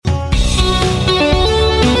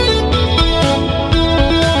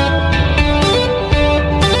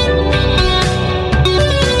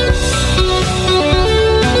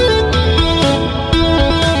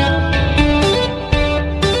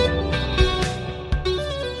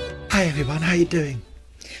Hi everyone, how you doing?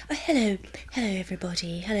 Oh, hello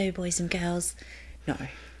everybody. Hello, boys and girls. No.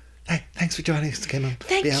 Hey, thanks for joining us to come on.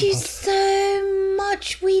 Thank the you Ampod. so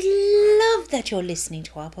much. We love that you're listening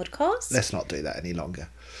to our podcast. Let's not do that any longer.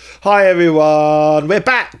 Hi everyone, we're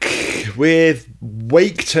back with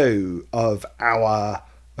week 2 of our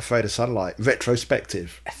Afraid of Sunlight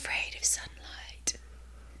retrospective. Afraid of sunlight.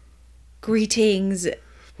 Greetings,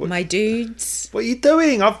 my dudes. What are you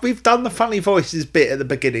doing? We've done the funny voices bit at the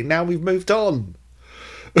beginning. Now we've moved on.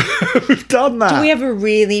 We've done that. Do we ever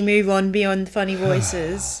really move on beyond funny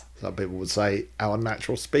voices? Some people would say our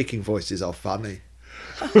natural speaking voices are funny.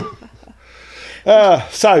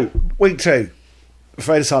 So, week 2,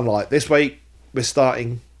 Afraid of Sunlight. This week, we're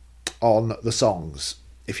starting on the songs.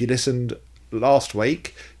 If you listened last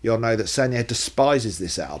week, you'll know that Sanya despises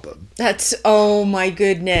this album. Oh my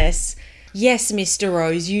goodness. Yes, Mr.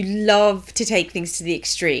 Rose, you love to take things to the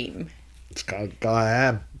extreme. It's kind of guy I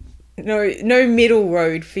am. No middle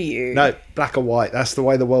road for you. No, black or white. That's the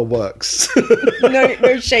way the world works.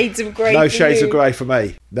 No shades of grey. No shades of grey for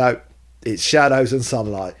me. No, it's shadows and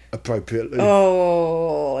sunlight, appropriately.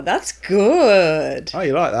 Oh, that's good. Oh,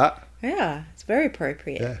 you like that? Yeah, it's very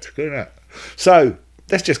appropriate. Yeah, it's good, isn't it? So,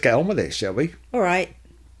 let's just get on with it, shall we? All right.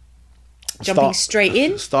 Jumping straight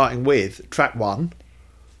in. Starting with track 1,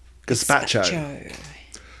 Gazpacho. Gazpacho.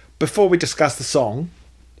 Before we discuss the song,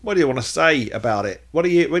 what do you want to say about it? What do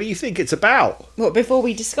you think it's about? Well, before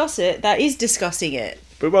we discuss it, that is discussing it.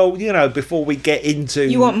 But, well, you know, before we get into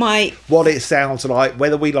You want my... what it sounds like,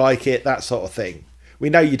 whether we like it, that sort of thing. We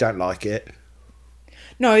know you don't like it.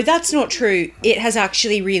 No, that's not true. It has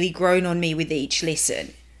actually really grown on me with each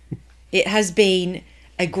listen. It has been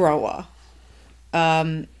a grower.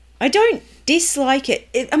 I don't dislike it.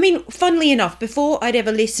 I mean, funnily enough, before I'd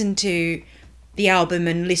ever listened to the album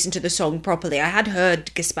and listened to the song properly, I had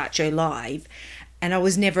heard Gazpacho live, and I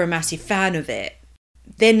was never a massive fan of it.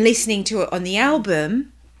 Then listening to it on the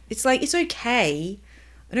album, it's like, it's okay.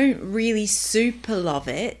 I don't really super love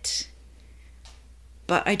it,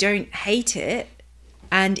 but I don't hate it.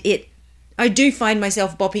 And I do find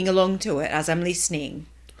myself bopping along to it as I'm listening.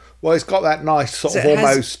 Well, it's got that nice sort of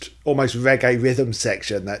it almost reggae rhythm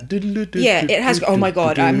section. That Yeah, it has. Oh my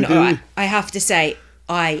God, I have to say,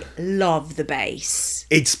 I love the bass.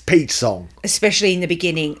 It's Pete's song. Especially in the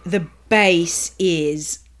beginning. The bass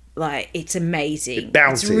is, like, it's amazing. It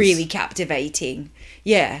bounces. It's really captivating.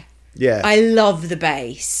 Yeah. Yeah. I love the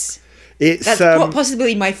bass. That's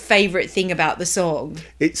possibly my favourite thing about the song.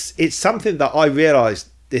 It's something that I realised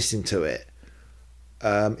listening to it.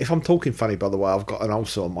 If I'm talking funny, by the way, I've got an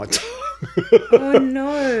ulcer on my tongue. Oh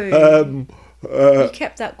no. You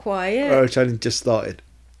kept that quiet. Which only just started.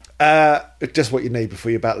 Just what you need before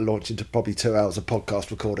you're about to launch into probably 2 hours of podcast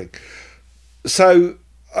recording. So,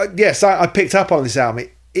 yes, I picked up on this album.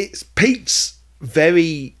 It's Pete's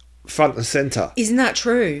very front and centre. Isn't that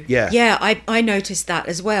true? Yeah. Yeah, I noticed that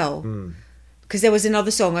as well. Because there was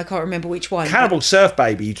another song, I can't remember which one. Cannibal Surf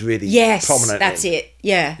Baby, he's really prominent. That's it.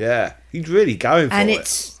 Yeah. Yeah, he's really going for it.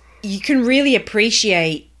 And you can really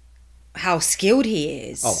appreciate how skilled he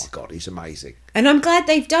is. Oh my God, he's amazing. And I'm glad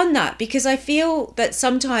they've done that, because I feel that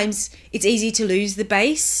sometimes it's easy to lose the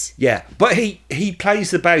bass. Yeah, but he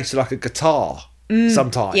plays the bass like a guitar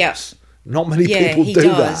sometimes. Yeah. Not many people do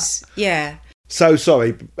that. Yeah. So,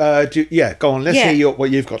 sorry. Go on. Let's hear what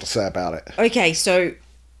you've got to say about it. Okay, so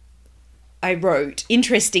I wrote,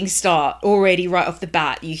 interesting start. Already right off the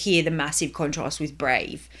bat, you hear the massive contrast with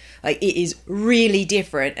Brave. Like, it is really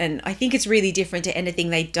different, and I think it's really different to anything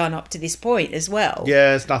they've done up to this point as well.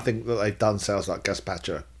 Yeah, it's nothing that they've done sounds like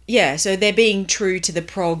Gazpacho. Yeah, so they're being true to the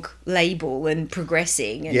prog label and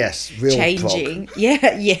progressing and real changing. Prog.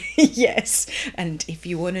 Yeah, yes. And if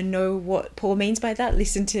you want to know what Paul means by that,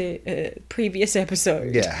 listen to a previous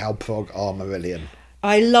episode. Yeah, how prog are Marillion.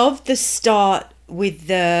 I love the start with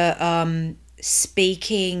the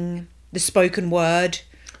spoken word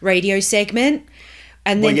radio segment.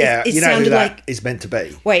 And then it you know sounded who that like is meant to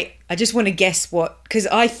be. Wait, I just want to guess what, because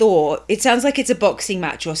I thought it sounds like it's a boxing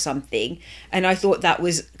match or something, and I thought that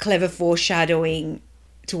was clever foreshadowing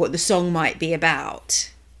to what the song might be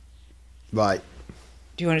about. Right.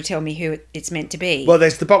 Do you want to tell me who it's meant to be? Well,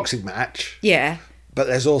 there's the boxing match. Yeah. But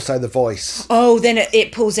there's also the voice. Oh, then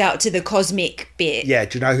it pulls out to the cosmic bit. Yeah,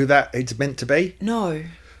 do you know who that it's meant to be? No.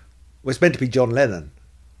 Well, it's meant to be John Lennon.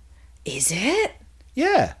 Is it?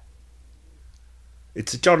 Yeah.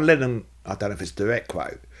 It's a John Lennon, I don't know if it's a direct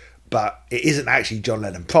quote, but it isn't actually John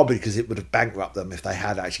Lennon, probably because it would have bankrupted them if they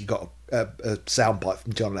had actually got a soundbite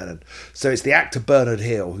from John Lennon. So it's the actor Bernard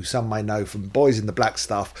Hill, who some may know from Boys in the Black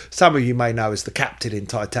stuff. Some of you may know as the captain in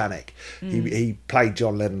Titanic. He played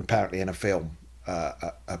John Lennon apparently in a film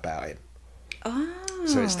about him. Oh.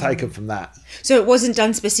 So it's taken from that. So it wasn't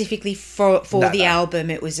done specifically for No, the no. album.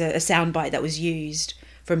 It was a soundbite that was used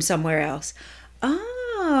from somewhere else.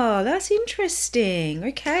 Oh, that's interesting.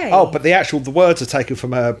 Okay. Oh, but the words are taken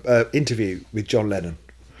from a interview with John Lennon.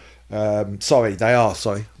 Sorry,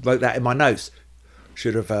 wrote that in my notes.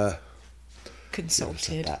 Should have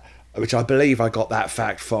Consulted. that. Which I believe I got that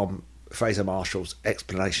fact from Fraser Marshall's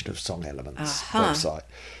explanation of song elements website.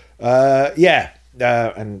 And yes.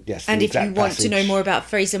 And the if you exact want to know passage. more about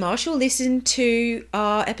Fraser Marshall, listen to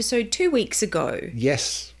our episode 2 weeks ago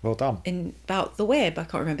Yes, well done. about the web. I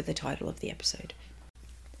can't remember the title of the episode.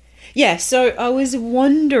 Yeah, so I was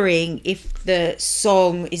wondering if the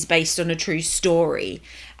song is based on a true story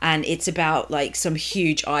and it's about like some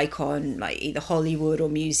huge icon, like either Hollywood or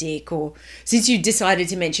music, or since you decided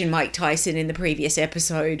to mention Mike Tyson in the previous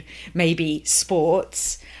episode, maybe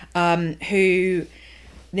sports, who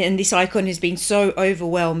then this icon has been so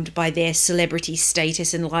overwhelmed by their celebrity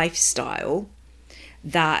status and lifestyle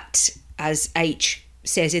that, as H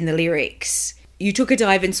says in the lyrics, you took a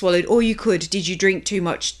dive and swallowed all you could. Did you drink too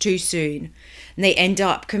much too soon? And they end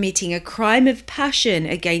up committing a crime of passion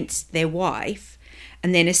against their wife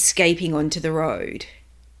and then escaping onto the road.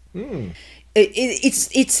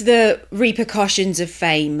 It's the repercussions of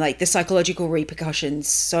fame, like the psychological repercussions.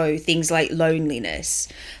 So things like loneliness,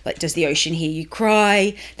 like does the ocean hear you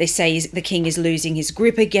cry? They say the king is losing his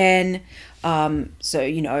grip again.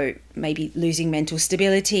 So, maybe losing mental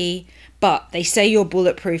stability. But they say you're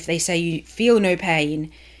bulletproof. They say you feel no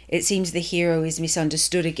pain. It seems the hero is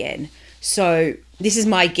misunderstood again. So this is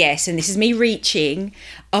my guess, and this is me reaching.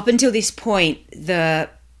 Up until this point, the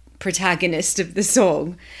protagonist of the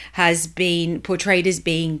song has been portrayed as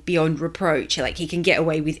being beyond reproach. Like he can get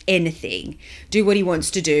away with anything, do what he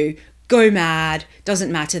wants to do, go mad,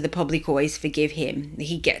 doesn't matter, the public always forgive him.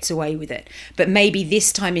 He gets away with it. But maybe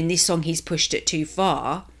this time in this song he's pushed it too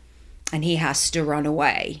far and he has to run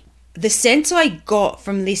away. The sense I got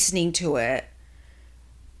from listening to it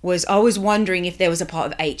was I was wondering if there was a part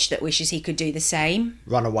of H that wishes he could do the same.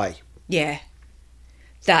 Run away. Yeah.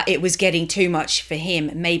 That it was getting too much for him.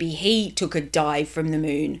 Maybe he took a dive from the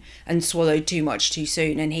moon and swallowed too much too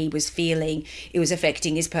soon, and he was feeling it was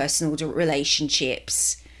affecting his personal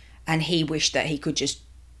relationships, and he wished that he could just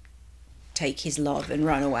take his love and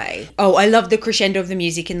run away. Oh, I love the crescendo of the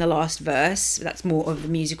music in the last verse. That's more of the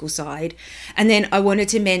musical side. And then I wanted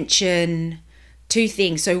to mention 2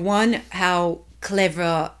 things. So one, how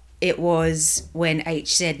clever it was when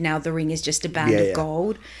H said, now the ring is just a band of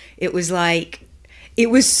gold. It was like, it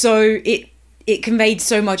was so, it conveyed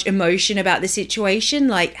so much emotion about the situation,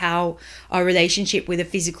 like how our relationship with a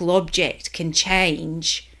physical object can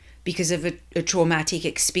change because of a traumatic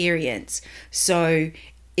experience. So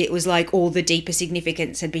it was like all the deeper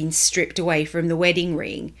significance had been stripped away from the wedding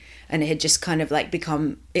ring, and it had just kind of like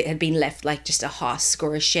it had been left like just a husk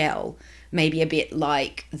or a shell, maybe a bit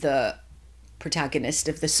like the protagonist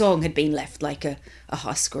of the song had been left like a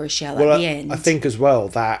husk or a shell at the end. I think as well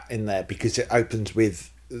that in there, because it opens with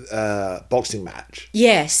boxing match.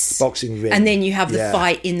 Yes. Boxing ring. And then you have the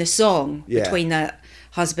fight in the song between the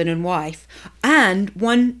husband and wife. And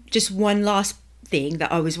one last thing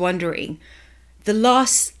that I was wondering, the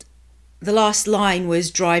last line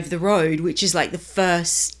was drive the road, which is like the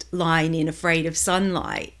first line in Afraid of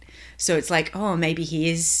Sunlight. So it's like, oh, maybe he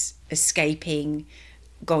is escaping,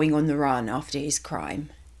 going on the run after his crime.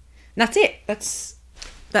 And that's it.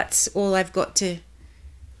 That's all I've got to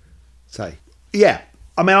say. Yeah.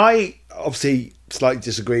 I mean, I obviously slightly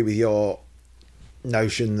disagree with your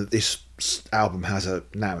notion that this album has a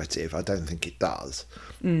narrative. I don't think it does.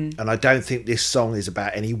 And I don't think this song is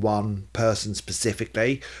about any one person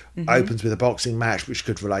specifically. Opens with a boxing match, which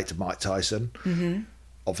could relate to Mike Tyson.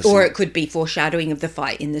 Obviously, or it could be foreshadowing of the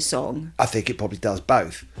fight in the song. I think it probably does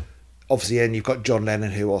both. Obviously, and you've got John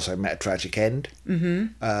Lennon, who also met a tragic end.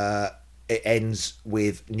 It ends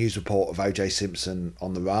with news report of O.J. Simpson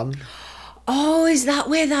on the run. Oh, is that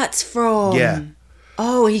where that's from? Yeah.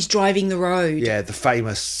 Oh, he's driving the road. Yeah, the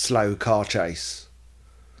famous slow car chase.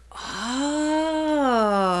 Oh.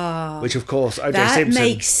 Which, of course, O.J. that Simpson... That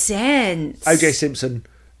makes sense. O.J. Simpson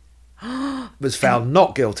was found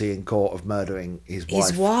not guilty in court of murdering his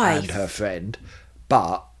wife and her friend.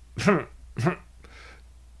 But,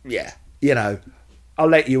 yeah, I'll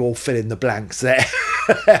let you all fill in the blanks there.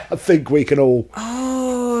 I think we can all...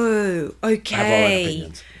 Oh, okay. Have our own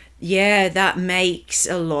opinions. Yeah, that makes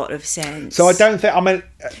a lot of sense. So I don't think...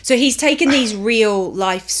 So he's taken these real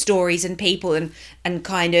life stories and people and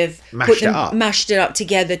kind of mashed it up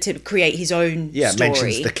together to create his own story.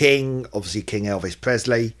 Mentions the King, obviously King Elvis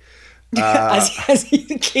Presley. as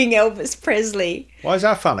King Elvis Presley. Why is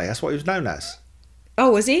that funny? That's what he was known as.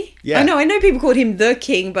 Oh, was he? Yeah. I know people called him the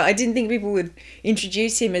King, but I didn't think people would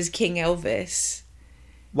introduce him as King Elvis.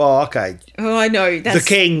 Well, okay. Oh, I know. The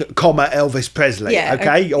King, comma, Elvis Presley. Yeah,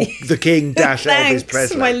 okay? Or the King dash Thanks. Elvis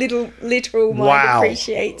Presley. My literal mind Wow.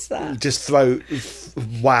 appreciates that. Just throw...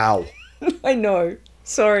 Wow. I know.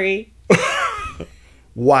 Sorry.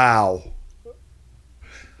 Wow.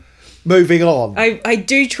 Moving on. I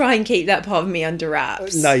do try and keep that part of me under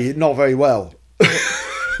wraps. No, you're not very well.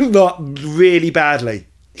 Not really badly.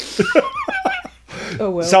 Oh,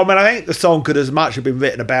 well. So, I mean, I think the song could as much have been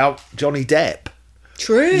written about Johnny Depp.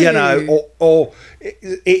 True. You know, or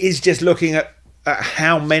it is just looking at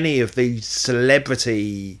how many of these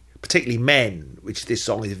celebrity, particularly men, which this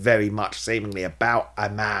song is very much seemingly about a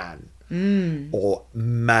man or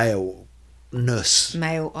maleness.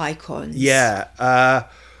 Male icons. Yeah.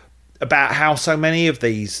 About how so many of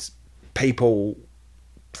these people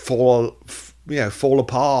fall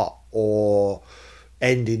apart or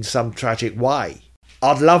end in some tragic way.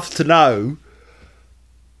 I'd love to know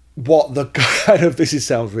what the kind of,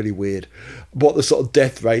 sounds really weird, what the sort of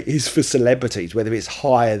death rate is for celebrities, whether it's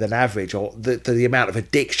higher than average or the amount of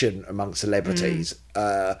addiction among celebrities,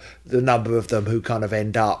 the number of them who kind of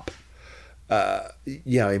end up,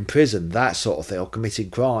 in prison, that sort of thing, or committing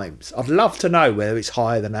crimes. I'd love to know whether it's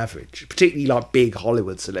higher than average, particularly like big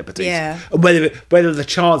Hollywood celebrities, and whether the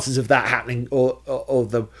chances of that happening or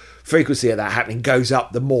the frequency of that happening goes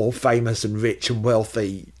up the more famous and rich and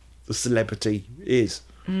wealthy the celebrity is.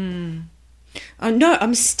 No,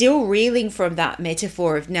 I'm still reeling from that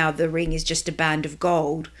metaphor of now the ring is just a band of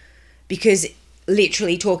gold, because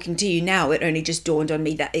literally talking to you now, it only just dawned on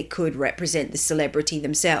me that it could represent the celebrity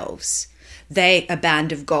themselves. They're a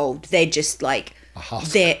band of gold. They're just like,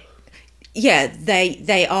 they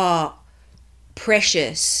are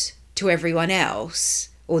precious to everyone else,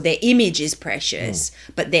 or their image is precious,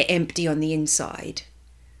 but they're empty on the inside.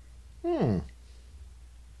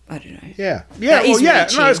 I don't know. Yeah. No,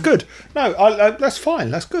 it's good. No, that's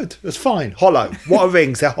fine. That's good. That's fine. Hollow. What are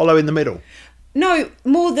rings? They're hollow in the middle. No,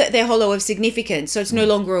 more that they're hollow of significance. So it's no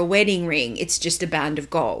longer a wedding ring. It's just a band of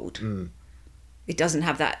gold. It doesn't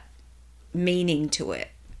have that meaning to it.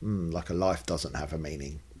 Like a life doesn't have a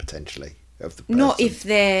meaning, potentially, of the person. Not if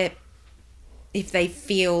they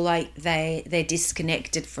feel like they're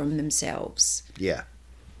disconnected from themselves. Yeah.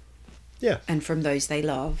 And from those they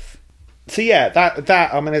love. So yeah,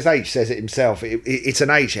 that I mean, as H says it himself, it's an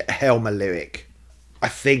H. Helmer lyric. I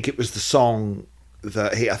think it was the song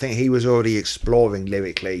that I think he was already exploring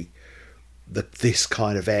lyrically this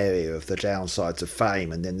kind of area of the downsides of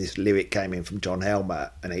fame, and then this lyric came in from John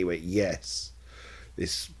Helmer, and he went, "Yes,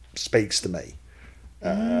 this speaks to me."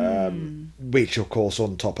 Which, of course,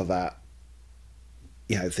 on top of that,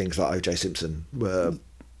 things like O.J. Simpson were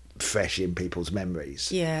fresh in people's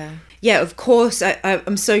memories. Yeah, of course.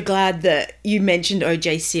 I'm so glad that you mentioned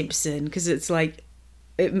O.J. Simpson, because it's like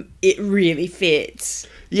it really fits.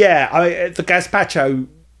 Yeah, the Gazpacho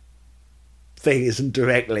thing isn't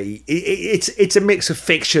directly. It's a mix of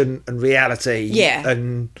fiction and reality. Yeah,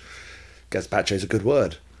 and gazpacho is a good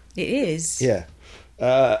word. It is. Yeah,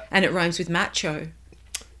 and it rhymes with macho.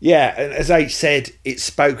 Yeah, and as H said, it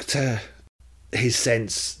spoke to his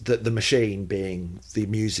sense that the machine, being the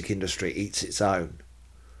music industry, eats its own,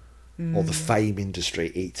 or the fame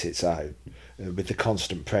industry eats its own, with the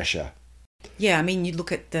constant pressure. Yeah, I mean, you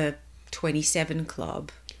look at the 27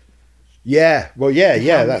 Club. Yeah, well,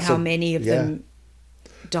 yeah. That's how many of them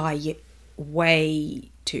die way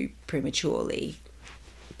too prematurely.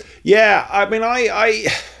 Yeah, I mean, I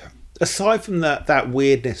aside from that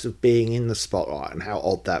weirdness of being in the spotlight and how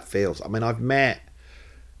odd that feels, I mean, I've met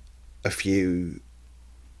a few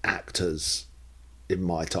actors in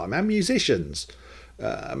my time and musicians,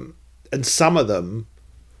 and some of them,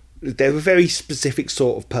 they're a very specific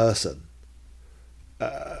sort of person.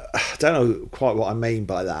 I don't know quite what I mean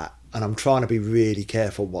by that, and I'm trying to be really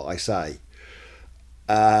careful what I say.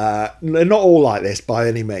 They're not all like this by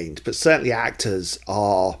any means, but certainly actors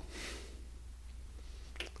are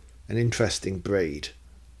an interesting breed.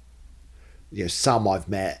 Some I've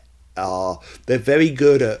met they're very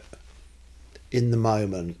good at, in the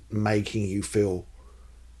moment, making you feel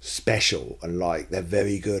special, and like they're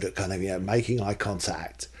very good at kind of making eye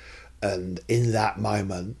contact, and in that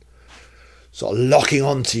moment sort of locking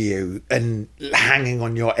onto you and hanging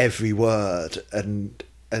on your every word and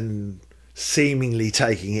seemingly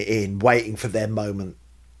taking it in, waiting for their moment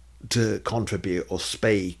to contribute or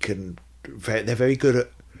speak, and they're very good at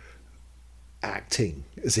acting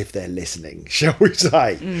as if they're listening, shall we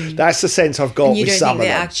say. That's the sense I've got and you with don't some think of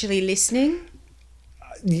they're them. actually listening?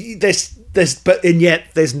 and yet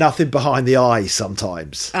there's nothing behind the eyes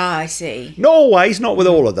sometimes. Ah, I see. Not always, not with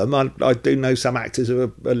all of them. I do know some actors who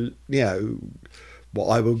are what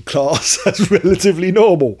I would class as relatively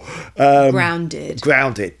normal. Grounded.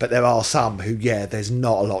 But there are some who, there's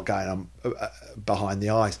not a lot going on behind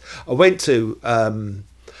the eyes. I went to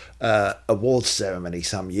awards ceremony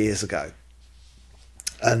some years ago.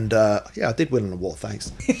 And, I did win an award,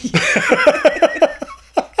 thanks.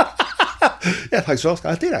 Yeah, thanks for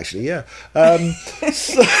asking. I did, actually, yeah.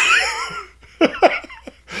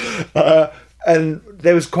 And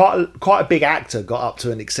there was quite a big actor got up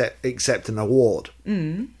to and accept an award.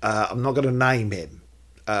 I'm not going to name him,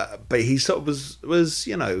 but he sort of was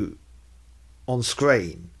on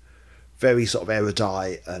screen, very sort of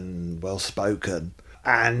erudite and well spoken,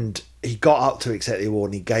 and he got up to accept the award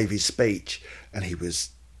and he gave his speech, and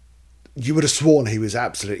you would have sworn he was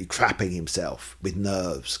absolutely crapping himself with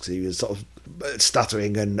nerves because he was sort of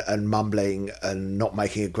stuttering and mumbling and not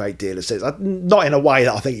making a great deal of sense. Not in a way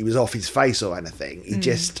that I think he was off his face or anything.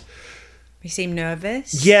 He seemed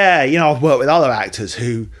nervous. Yeah, I've worked with other actors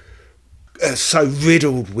who are so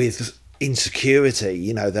riddled with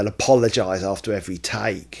insecurity. They'll apologise after every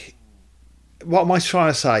take. What am I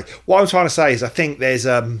trying to say? What I'm trying to say is I think there's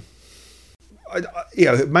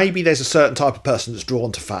maybe there's a certain type of person that's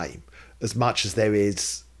drawn to fame as much as there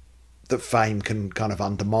is that fame can kind of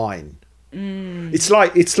undermine. It's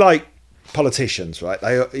like politicians, right?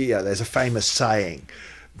 There's a famous saying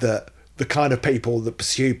that the kind of people that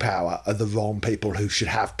pursue power are the wrong people who should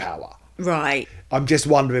have power. Right. I'm just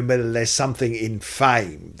wondering whether there's something in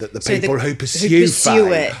fame that the people who pursue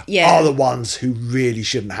fame it, are the ones who really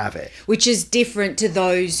shouldn't have it. Which is different to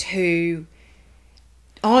those who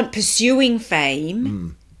aren't pursuing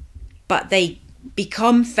fame, but they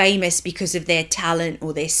become famous because of their talent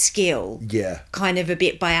or their skill. Yeah. Kind of a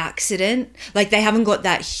bit by accident. Like they haven't got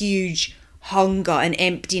that huge hunger and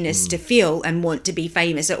emptiness to fill and want to be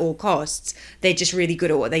famous at all costs. They're just really good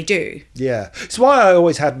at what they do. Yeah. It's why I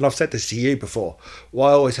always had, and I've said this to you before, why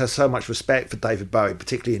I always had so much respect for David Bowie,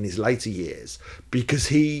 particularly in his later years, because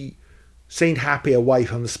he seemed happy away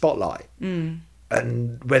from the spotlight. And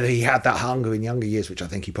whether he had that hunger in younger years, which I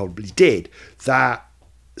think he probably did, that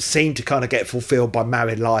seemed to kind of get fulfilled by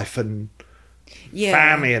married life and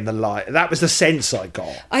family and the like. That was the sense I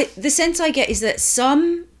got. The sense I get is that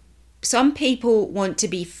some people want to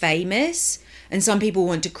be famous and some people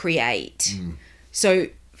want to create. So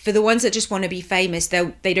for the ones that just want to be famous,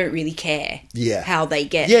 they don't really care how they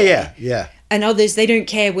get there. Yeah. And others, they don't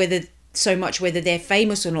care whether they're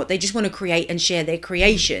famous or not. They just want to create and share their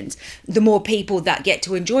creations. The more people that get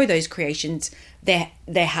to enjoy those creations, they're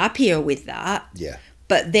happier with that. Yeah.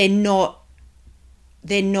 But they're not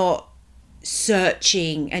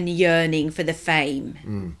searching and yearning for the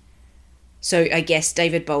fame. So I guess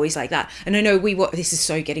David Bowie's like that. And I know this is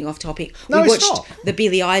so getting off topic. No, we it's watched not. the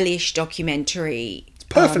Billie Eilish documentary. It's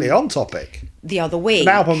perfectly on topic. The other week. An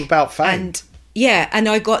album about fame. And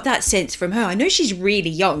I got that sense from her. I know she's really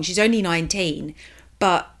young. She's only 19.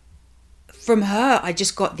 But from her, I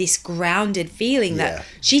just got this grounded feeling that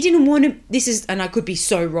she didn't want to... and I could be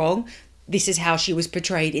so wrong. This is how she was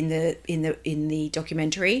portrayed in the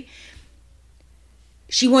documentary.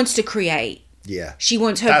 She wants to create. Yeah. She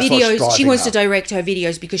wants her videos. She wants to direct her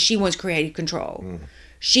videos because she wants creative control.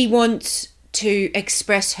 She wants to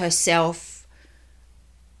express herself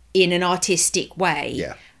in an artistic way.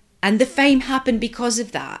 Yeah. And the fame happened because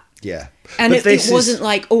of that. Yeah. And it wasn't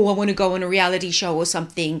like, I want to go on a reality show or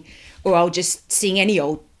something, or I'll just sing any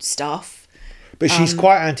old stuff. But she's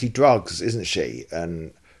quite anti-drugs, isn't she?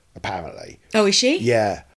 And apparently. Oh, is she?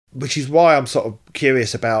 Yeah. Which is why I'm sort of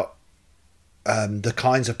curious about the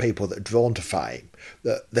kinds of people that are drawn to fame.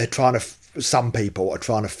 That they're trying to... Some people are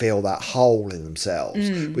trying to fill that hole in themselves,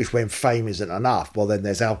 which when fame isn't enough, well, then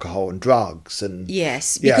there's alcohol and drugs and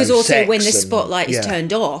yes, because also when the spotlight is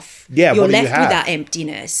turned off, you're left with that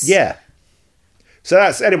emptiness. Yeah. So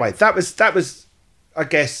that was, I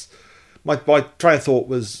guess, my train of thought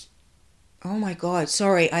was. Oh my God!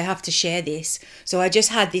 Sorry, I have to share this. So I just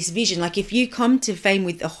had this vision, like if you come to fame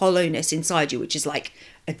with a hollowness inside you, which is like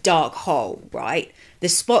a dark hole, right? The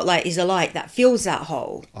spotlight is a light that fills that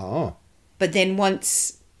hole. Oh. But then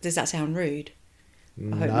once... Does that sound rude?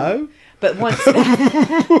 No. But once... well,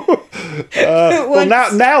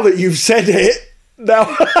 now that you've said it... Now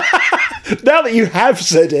that you have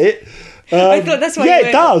said it... I thought that's why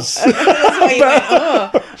it does.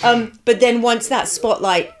 But then once that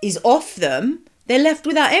spotlight is off them, they're left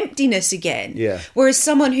with that emptiness again. Yeah. Whereas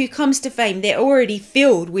someone who comes to fame, they're already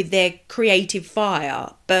filled with their creative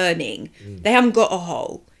fire burning. They haven't got a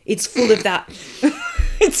hole. It's full of that...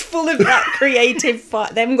 It's full of that creative fire.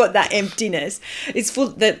 They haven't got that emptiness. It's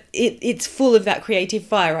full of that creative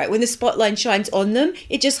fire, right? When the spotlight shines on them,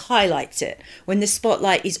 it just highlights it. When the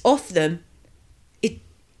spotlight is off them,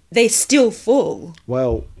 they're still full.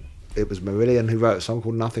 Well, it was Marillion who wrote a song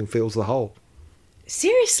called Nothing Fills the Hole.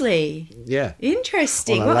 Seriously? Yeah.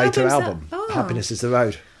 Interesting. On a What later album's album, that? Oh. Happiness is the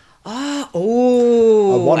Road. I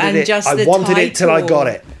wanted it till I got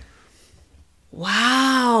it.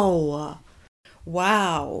 Wow.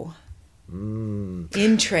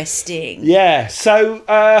 Interesting. Yeah, so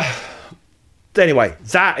anyway,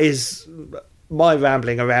 that is my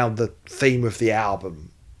rambling around the theme of the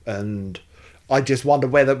album, and I just wonder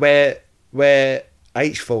where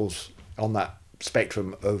H falls on that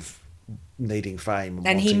spectrum of needing fame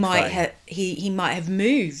And he might fame. have he might have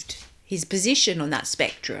moved his position on that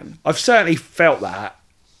spectrum. I've certainly felt that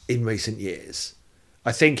in recent years.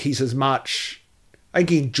 I think he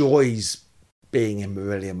enjoys being in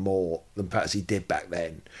Marillion more than perhaps he did back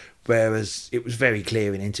then. Whereas it was very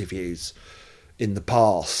clear in interviews in the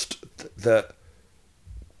past that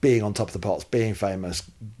being on top of the pops, being famous,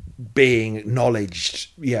 being acknowledged,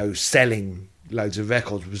 selling loads of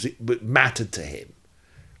records mattered to him.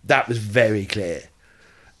 That was very clear.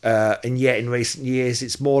 And yet in recent years,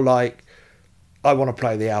 it's more like, I want to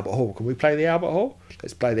play the Albert Hall. Can we play the Albert Hall?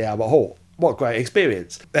 Let's play the Albert Hall. What a great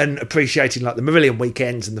experience. And appreciating like the Marillion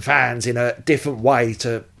weekends and the fans in a different way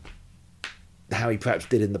to how he perhaps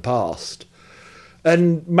did in the past.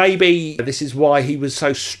 And maybe this is why he was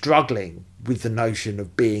so struggling with the notion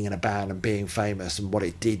of being in a band and being famous and what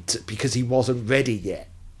it did, because he wasn't ready yet.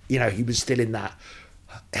 He was still in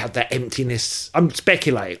had that emptiness. I'm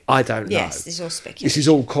speculating. I don't know. Yes, this is all speculation. This is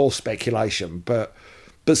all core speculation, but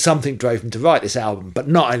something drove him to write this album. But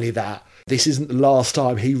not only that, this isn't the last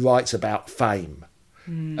time he writes about fame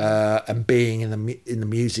and being in the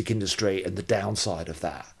music industry and the downside of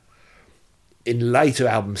that. In later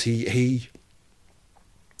albums, he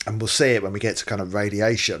and we'll see it when we get to kind of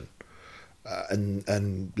Radiation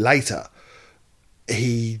and later,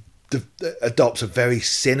 he adopts a very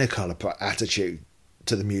cynical attitude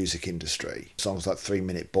to the music industry. Songs like 3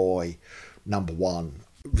 Minute Boy, Number One,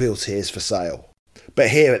 Real Tears for Sale. But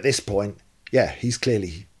here at this point, he's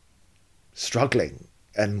clearly struggling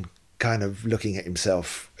and kind of looking at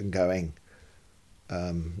himself and going,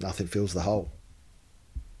 nothing fills the hole.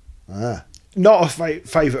 Not a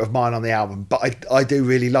favourite of mine on the album, but I do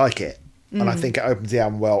really like it. And I think it opens the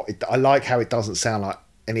album well. I like how it doesn't sound like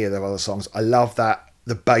any of their other songs. I love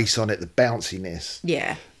the bass on it, the bounciness.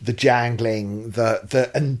 Yeah. The jangling,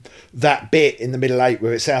 and that bit in the middle eight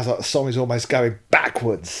where it sounds like the song is almost going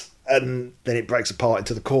backwards and then it breaks apart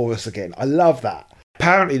into the chorus again. I love that.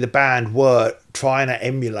 Apparently the band were trying to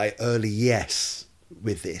emulate early Yes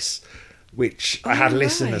with this, which I had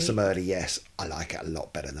listened to some early Yes. I like it a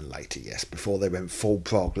lot better than later Yes, before they went full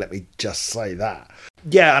prog, let me just say that.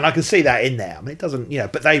 Yeah, and I can see that in there. I mean, it doesn't,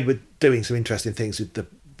 but they were doing some interesting things with the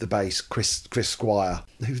bass, Chris Squire,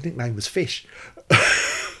 whose nickname was Fish.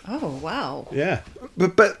 Oh, wow. Yeah.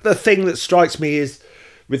 But the thing that strikes me is,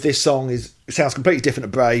 with this song, is it sounds completely different to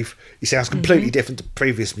Brave. It sounds completely different to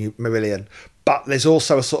previous Marillion. But there's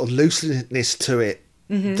also a sort of looseness to it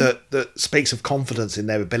that speaks of confidence in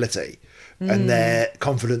their ability and their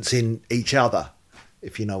confidence in each other,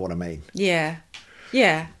 if you know what I mean. Yeah.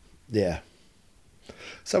 Yeah. Yeah.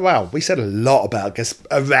 So, wow, we said a lot about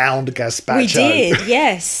around Gazpacho. We did,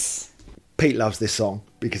 yes. Pete loves this song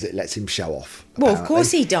because it lets him show off. Well, of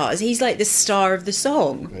course he does. He's like the star of the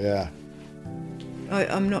song. Yeah.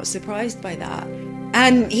 I'm not surprised by that.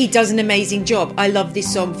 And he does an amazing job. I love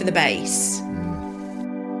this song for the bass.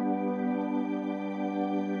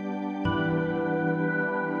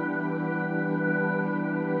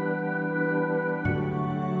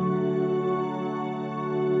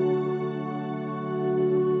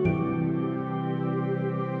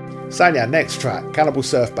 Sanya, next track, Cannibal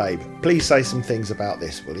Surf Babe. Please say some things about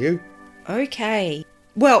this, will you? Okay.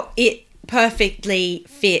 Well, it perfectly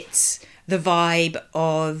fits the vibe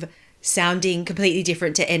of sounding completely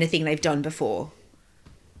different to anything they've done before.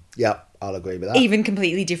 Yep, I'll agree with that. Even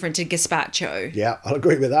completely different to Gazpacho. Yeah, I'll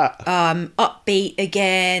agree with that. Upbeat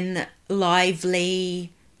again,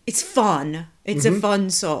 lively. It's fun. It's a fun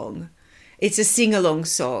song. It's a sing-along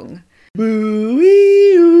song.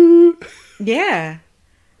 Woo-wee-oo. Yeah.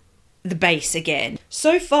 The bass again.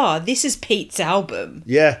 So far, this is Pete's album.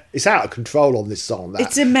 Yeah, it's out of control on this song.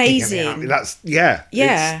 It's amazing. Yeah.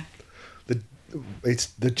 It's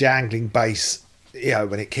the jangling bass,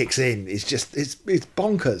 when it kicks in, it's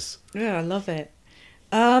bonkers. Yeah, I love it.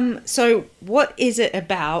 So what is it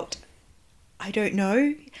about? I don't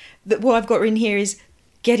know. What I've got written here is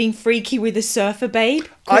getting freaky with a surfer babe?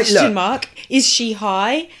 Look. Is she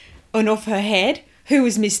high and off her head? Who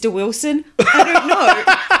is Mr. Wilson? I don't know.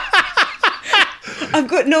 I've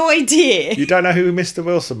got no idea. You don't know who Mr.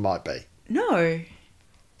 Wilson might be? No.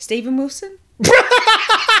 Stephen Wilson?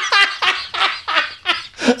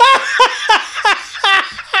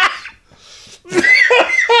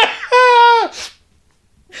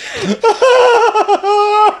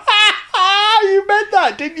 You meant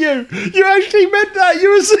that, didn't you? You actually meant that.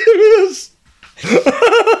 You were serious.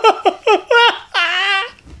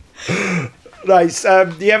 Nice.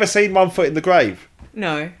 You ever seen One Foot in the Grave?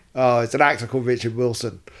 No. Oh, it's an actor called Richard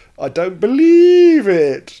Wilson. I don't believe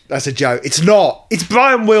it. That's a joke. It's not. It's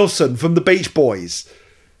Brian Wilson from the Beach Boys.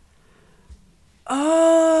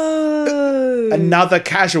 Oh. Another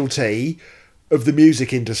casualty of the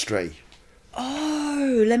music industry.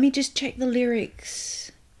 Oh, let me just check the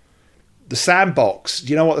lyrics. The Sandbox. Do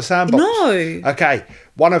you know what the Sandbox? No. Okay.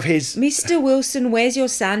 One of his... Mr. Wilson, where's your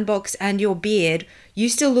sandbox and your beard? You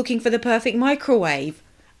still looking for the perfect microwave?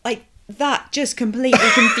 Like, that just completely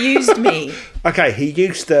confused me. Okay, he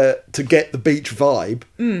used to get the beach vibe,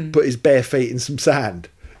 put his bare feet in some sand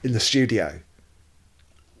in the studio.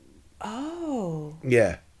 Oh.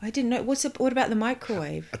 Yeah. I didn't know. What about the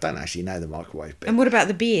microwave? I don't actually know the microwave bit. And what about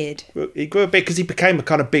the beard? He grew a bit because he became a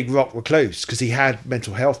kind of big rock recluse because he had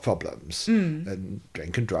mental health problems and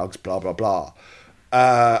drinking drugs, blah, blah, blah.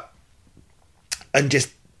 And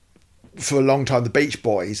just for a long time, the Beach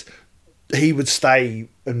Boys, he would stay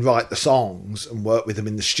and write the songs and work with them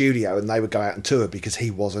in the studio, and they would go out and tour because he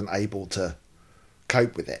wasn't able to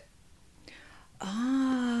cope with it.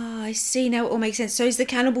 Ah, I see. Now it all makes sense. So is the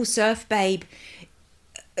Cannibal Surf Babe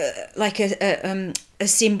like a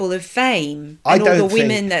symbol of fame? And all the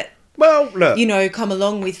women that, well, look, you know, come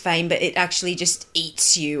along with fame, but it actually just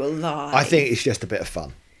eats you alive. I think it's just a bit of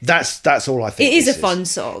fun. That's all I think. It is a fun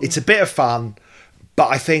song. It's a bit of fun, but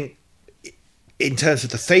I think in terms of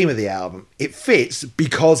the theme of the album, it fits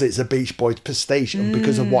because it's a Beach Boys pastiche and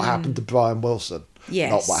because of what happened to Brian Wilson. Yes.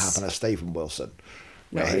 Not what happened to Stephen Wilson,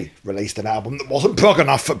 where No. he released an album that wasn't prog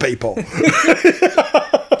enough for people.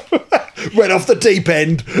 Went off the deep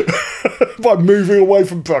end by moving away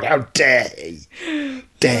from prog. How dare he?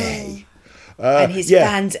 Dare he? And his yeah.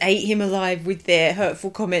 fans ate him alive with their hurtful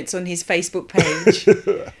comments on his Facebook page.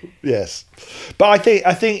 Yes, but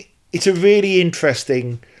I think it's a really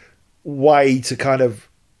interesting way to kind of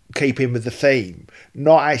keep in with the theme,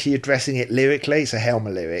 not actually addressing it lyrically. It's a Helmer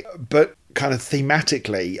lyric, but kind of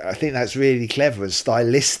thematically, I think that's really clever and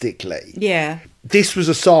stylistically. Yeah. This was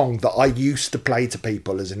a song that I used to play to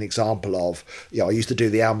people as an example of, I used to do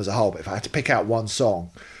the album as a whole, but if I had to pick out one song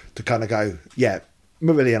to kind of go, yeah,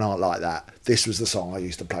 Marillion aren't like that, this was the song I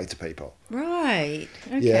used to play to people. Right.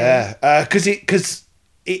 Okay. Yeah, because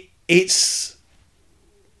it's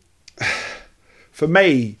for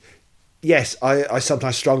me. Yes, I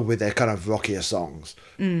sometimes struggle with their kind of rockier songs,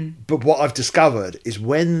 but what I've discovered is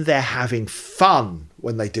when they're having fun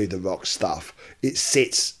when they do the rock stuff, it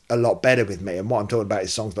sits a lot better with me. And what I'm talking about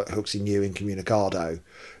is songs like Hooks in You, Incommunicado.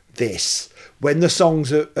 When the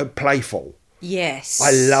songs are playful, Yes.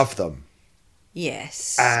 I love them.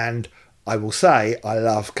 Yes. And I will say, I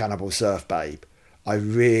love Cannibal Surf Babe. I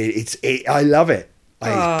love it.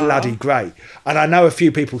 It's bloody great. And I know a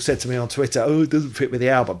few people said to me on Twitter, oh, it doesn't fit with the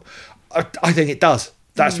album. I think it does.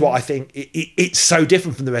 That's what I think. It's so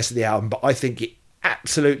different from the rest of the album, but I think it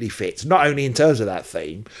absolutely fits. Not only in terms of that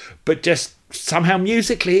theme, but just somehow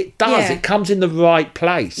musically it does. Yeah. It comes in the right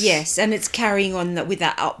place. Yes, and it's carrying on with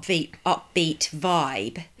that upbeat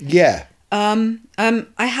vibe. Yeah.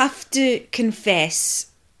 I have to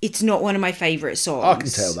confess, it's not one of my favourite songs. I can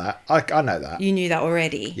tell that. I know that. You knew that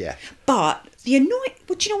already. Yeah. But the annoying...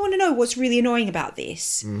 Would you want to know what's really annoying about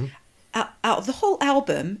this? Mm-hmm. Out of the whole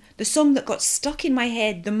album, the song that got stuck in my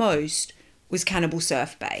head the most was Cannibal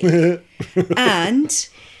Surf Babe. And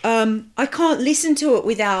I can't listen to it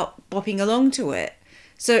without bopping along to it.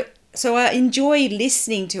 So I enjoy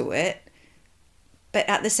listening to it, but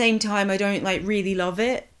at the same time, I don't really love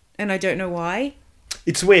it, and I don't know why.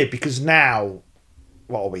 It's weird because now,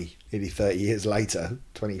 what are we, nearly 30 years later,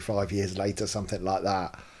 25 years later, something like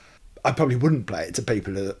that, I probably wouldn't play it to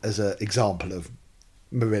people as an example of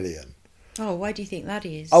Marillion. Oh, why do you think that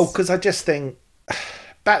is? Oh, because I just think,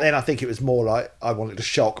 back then I think it was more like I wanted to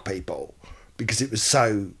shock people because it was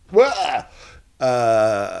so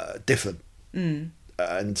different.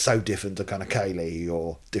 And so different to kind of Kaylee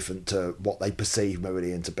or different to what they perceived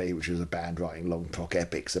Marillion to be, which was a band writing long prog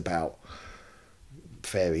epics about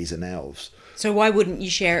fairies and elves. So why wouldn't you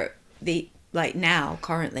share it now,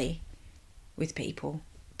 currently, with people?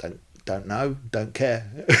 Don't know, don't care.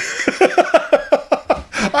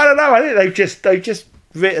 I don't know. I think they've just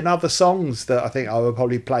written other songs that I think I would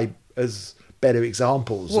probably play as better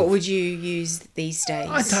examples. What would you use these days?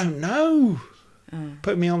 I don't know.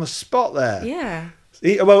 Put me on the spot there. Yeah.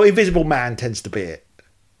 Well, Invisible Man tends to be it.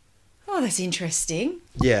 Oh, that's interesting.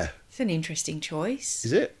 Yeah. It's an interesting choice.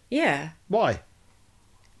 Is it? Yeah. Why?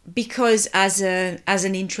 Because as an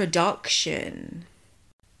introduction,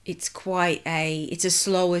 it's a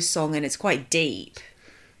slower song and it's quite deep.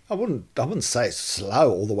 I wouldn't say it's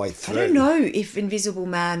slow all the way through. I don't know if Invisible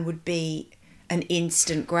Man would be an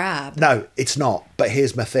instant grab. No, it's not. But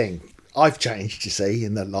here's my thing. I've changed, you see,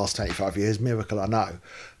 in the last 25 years. Miracle, I know.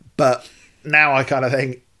 But now I kind of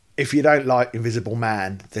think, if you don't like Invisible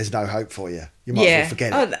Man, there's no hope for you. You might as well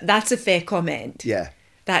forget it. Oh, that's a fair comment. Yeah.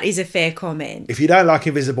 That is a fair comment. If you don't like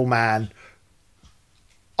Invisible Man,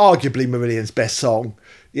 arguably Marillion's best song,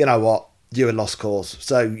 you know what? You're a lost cause.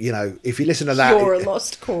 So, you know, if you listen to that... You're a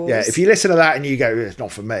lost cause. Yeah, if you listen to that and you go, it's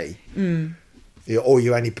not for me, or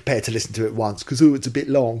you're only prepared to listen to it once because, it's a bit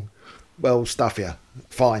long, well, stuff you.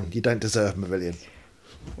 Fine, you don't deserve Marillion.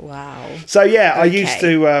 Wow. So, yeah, I Okay. used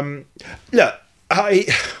to... look,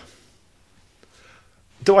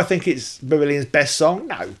 do I think it's Marillion's best song?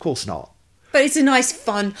 No, of course not. But it's a nice,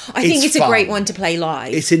 fun... I think it's a fun. great one to play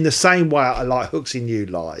live. It's in the same way I like Hooks in You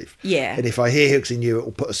live. Yeah. And if I hear Hooks in You, it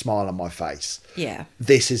will put a smile on my face. Yeah.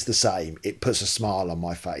 This is the same. It puts a smile on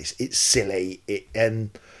my face. It's silly. It's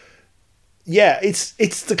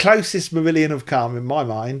the closest Marillion have come in my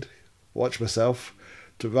mind. Watch myself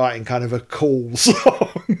to writing kind of a cool song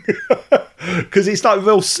because it's like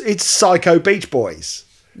it's Psycho Beach Boys.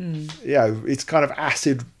 You know, it's kind of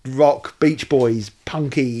acid rock Beach Boys,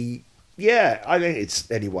 punky. Yeah, I think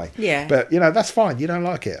it's anyway. Yeah. But, you know, that's fine. You don't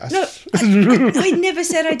like it. No, I never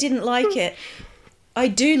said I didn't like it. I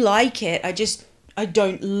do like it. I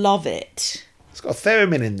don't love it. It's got a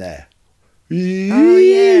theremin in there. Oh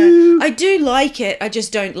yeah, I do like it. I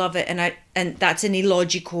just don't love it, and that's an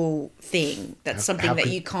illogical thing. That's something how that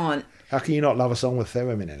can- you can't. How can you not love a song with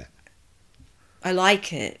theremin in it? I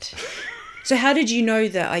like it. So how did you know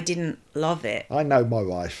that I didn't love it? I know my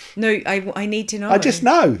wife. No, I need to know. I just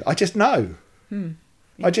know. I just know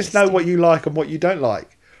what you like and what you don't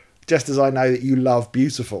like. Just as I know that you love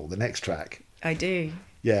Beautiful, the next track. I do.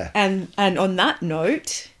 Yeah. And on that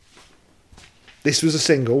note, This was a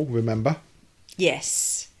single, remember?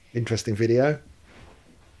 yes. Interesting video.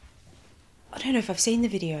 I don't know if I've seen the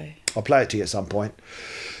video. I'll play it to you at some point.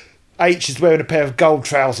 H is wearing a pair of gold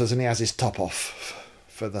trousers and he has his top off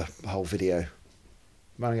for the whole video.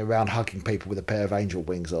 Running around hugging people with a pair of angel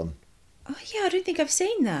wings on. Oh yeah, I don't think I've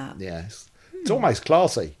seen that. Yeah, it's almost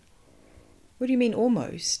classy. What do you mean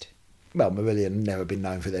almost? Well, Marillion never been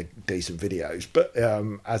known for their decent videos, but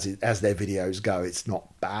as their videos go, it's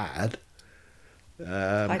not bad.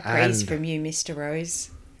 I praise and- from you, Mr. Rose.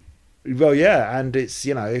 Well, yeah, and it's,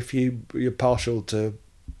 you know, if you're partial to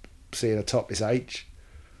seeing a topless H,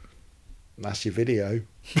 that's your video.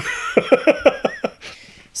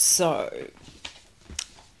 So,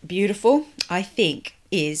 Beautiful, I think,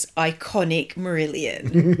 is iconic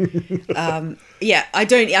Marillion. Yeah, I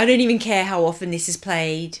don't even care how often this is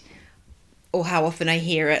played or how often I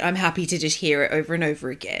hear it. I'm happy to just hear it over and over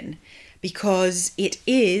again because it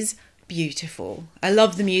is beautiful. I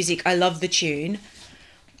love the music, I love the tune,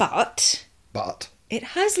 but it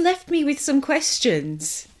has left me with some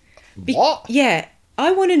questions. What? Yeah,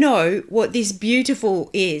 I want to know what this beautiful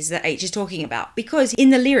is that H is talking about. Because in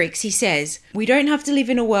the lyrics he says, we don't have to live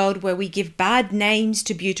in a world where we give bad names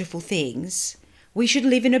to beautiful things. We should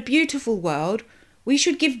live in a beautiful world. We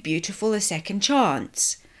should give beautiful a second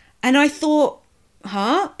chance. And I thought,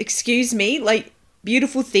 excuse me, like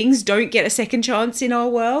beautiful things don't get a second chance in our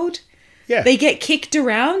world? Yeah. They get kicked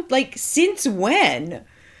around? Like, since when?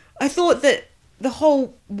 I thought that the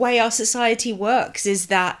whole way our society works is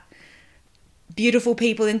that beautiful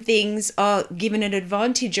people and things are given an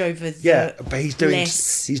advantage over the Yeah, but he's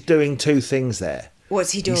less. doing two things there.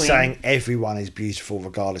 What's he doing? He's saying everyone is beautiful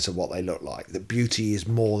regardless of what they look like. That beauty is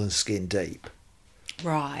more than skin deep.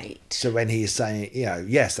 Right. So when he is saying, you know,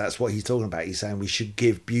 yes, that's what he's talking about. He's saying we should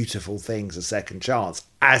give beautiful things a second chance,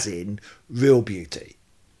 as in real beauty.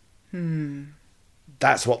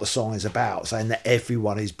 That's what the song is about, saying that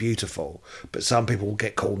everyone is beautiful, but some people will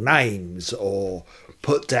get called names or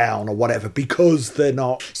put down or whatever because they're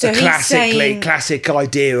not So the he's saying- classic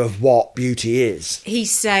idea of what beauty is.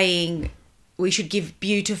 He's saying we should give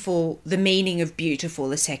beautiful, the meaning of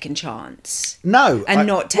beautiful, a second chance. No, And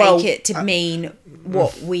not take it to I- mean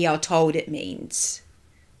what we are told it means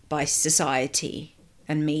by society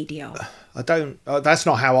and media. I don't. That's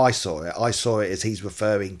not how I saw it. I saw it as he's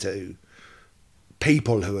referring to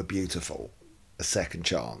people who are beautiful, a second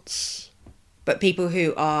chance. But people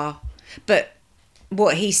who are... But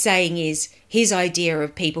what he's saying is his idea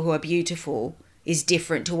of people who are beautiful is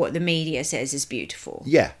different to what the media says is beautiful.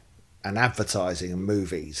 Yeah. And advertising and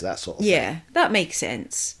movies, that sort of thing. Yeah, that makes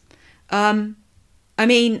sense. I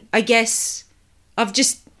mean, I guess I've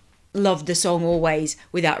just loved the song always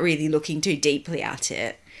without really looking too deeply at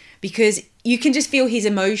it, because you can just feel his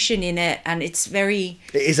emotion in it, and it's very...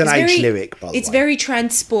 It is an H lyric, by the way. It's very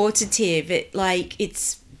transportative.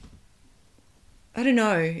 It's... I don't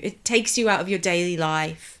know. It takes you out of your daily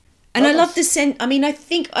life. And I love the I mean, I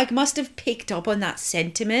think I must have picked up on that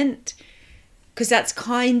sentiment, because that's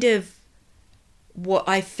kind of what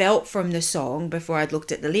I felt from the song before I'd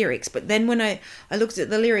looked at the lyrics. But then when I looked at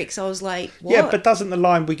the lyrics, I was like, what? Yeah, but doesn't the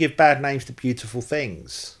line, we give bad names to beautiful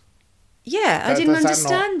things? Yeah, I didn't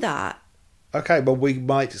understand that. Okay, well, we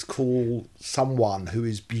might call someone who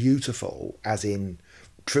is beautiful, as in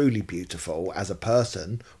truly beautiful, as a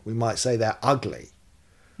person, we might say they're ugly.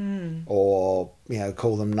 Or,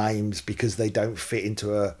 call them names because they don't fit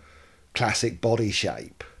into a classic body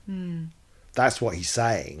shape. That's what he's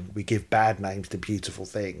saying. We give bad names to beautiful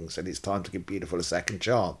things, and it's time to give beautiful a second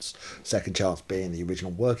chance. Second chance being the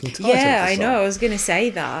original working title. Yeah, of the I song. know. I was going to say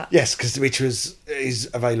that. Yes, which is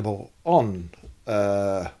available on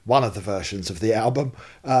one of the versions of the album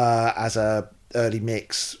as a early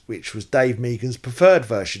mix, which was Dave Megan's preferred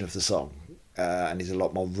version of the song, and is a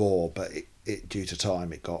lot more raw. But it due to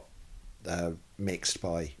time, it got mixed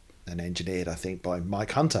by and engineered, I think, by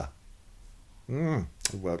Mike Hunter. Who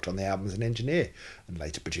worked on the album as an engineer and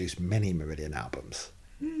later produced many Marillion albums.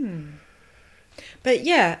 But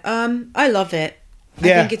yeah, I love it. I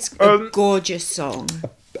think it's a gorgeous song.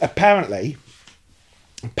 Apparently,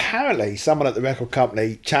 someone at the record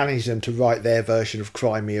company challenged them to write their version of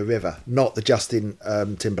Cry Me a River, not the Justin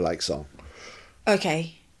Timberlake song.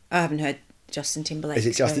 Okay, I haven't heard Justin Timberlake. Is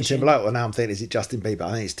it Justin Timberlake? Well, now I'm thinking, is it Justin Bieber?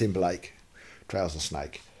 I think it's Timberlake. Trouser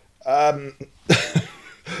Snake.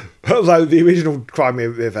 Although the original Cry Me a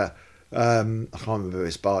River, I can't remember who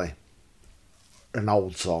it's by, an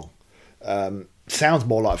old song, sounds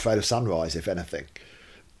more like Afraid of Sunrise, if anything.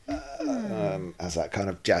 Has that kind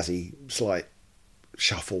of jazzy, slight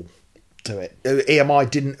shuffle to it. EMI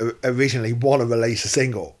didn't originally want to release a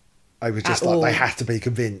single. They were just they had to be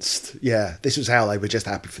convinced. Yeah, this was how they were just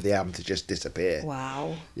happy for the album to just disappear.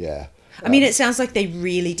 Wow. Yeah. I mean, it sounds like they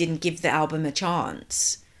really didn't give the album a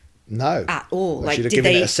chance. No. At all. They should have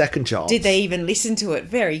given it a second chance. Did they even listen to it?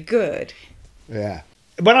 Very good. Yeah.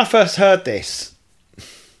 When I first heard this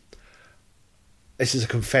is a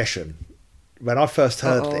confession. When I first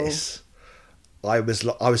heard this, I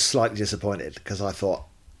was slightly disappointed, because I thought,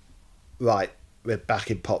 right, we're back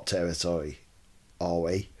in pop territory, are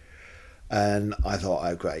we? And I thought,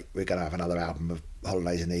 oh great, we're going to have another album of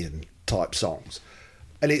Holidays in Eden type songs.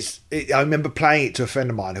 And I remember playing it to a friend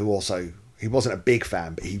of mine who also, he wasn't a big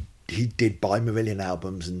fan, but he did buy Marillion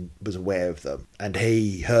albums and was aware of them. And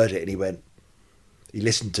he heard it and he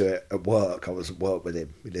listened to it at work. I was at work with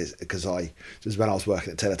him because it was when I was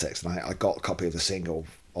working at Teletext, and I got a copy of the single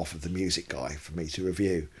off of the music guy for me to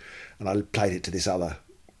review. And I played it to this other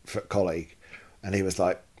colleague, and he was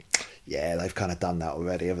like, yeah, they've kind of done that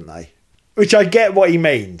already, haven't they? Which I get what he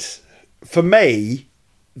means. For me,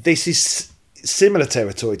 this is similar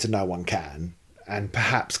territory to No One Can and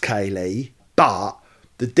perhaps Kaylee, but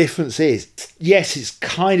the difference is, yes, it's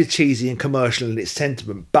kind of cheesy and commercial in its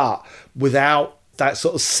sentiment, but without that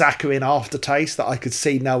sort of saccharine aftertaste that I could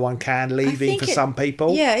see No One Can leaving for some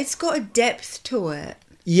people. Yeah, it's got a depth to it.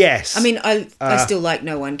 Yes. I mean, I still like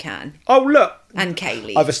No One Can. Oh, look. And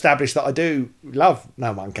Kaylee. I've established that I do love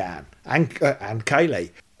No One Can and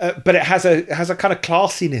Kaylee. But it has a kind of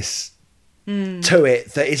classiness to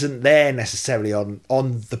it that isn't there necessarily on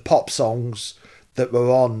the pop songs that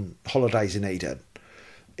were on Holidays in Eden.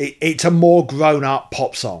 It's a more grown-up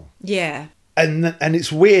pop song. Yeah. And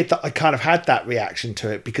it's weird that I kind of had that reaction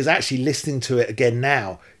to it, because actually listening to it again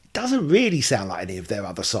now, it doesn't really sound like any of their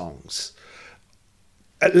other songs.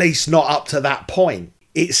 At least not up to that point.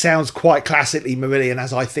 It sounds quite classically Marillion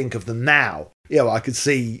as I think of them now. I could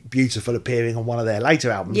see Beautiful appearing on one of their later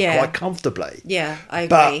albums quite comfortably. Yeah, I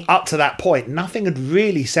agree. But up to that point, nothing had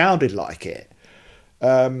really sounded like it.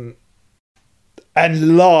 And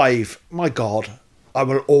live, my God, I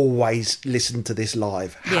will always listen to this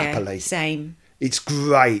live happily. Yeah, same. It's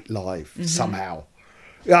great live somehow.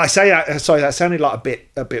 Yeah, I say that. Sorry, that sounded like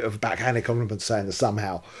a bit of a backhanded compliment saying the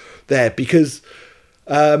somehow there, because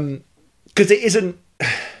it isn't,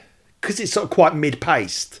 because it's sort of quite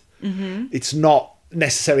mid-paced. It's not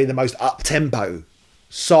necessarily the most up-tempo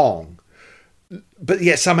song, but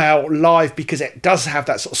yet somehow live, because it does have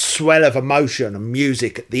that sort of swell of emotion and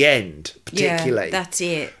music at the end, particularly. Yeah, that's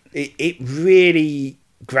it. It really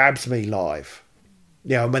grabs me live.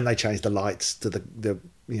 And when they change the lights to the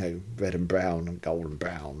red and brown and gold and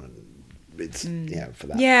brown, and it's for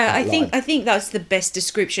that. Yeah, that I think that's the best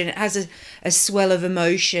description. It has a swell of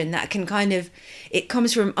emotion that can it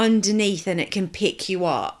comes from underneath and it can pick you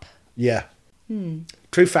up. Yeah.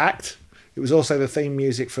 True fact, it was also the theme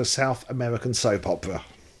music for a South American soap opera.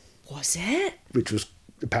 Was it? Which was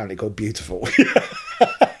apparently called Beautiful.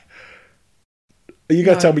 Are you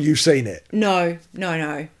going to tell me you've seen it? No.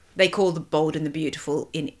 They call the Bold and the Beautiful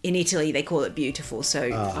in Italy. They call it Beautiful. So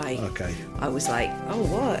I was like, oh,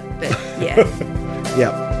 what? But yeah.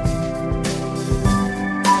 Yeah.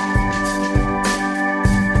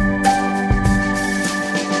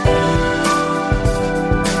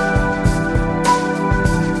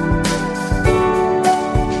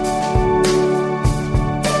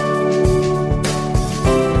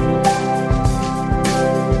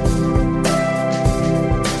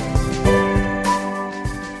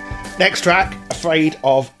 Next track, Afraid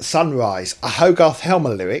of Sunrise, a Hogarth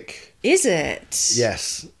Helmer lyric. Is it?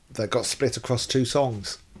 Yes, that got split across 2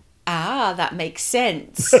 songs. Ah, that makes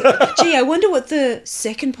sense. Gee, I wonder what the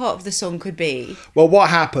second part of the song could be. Well, what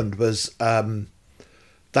happened was they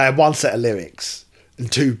had 1 set of lyrics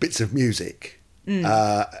and 2 bits of music.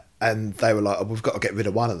 And they were like, oh, we've got to get rid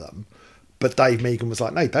of one of them. But Dave Meegan was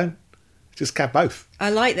like, no, don't. Just kept both. I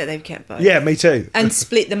like that they've kept both. Yeah, me too. And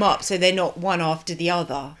split them up so they're not one after the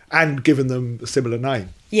other. And given them a similar name.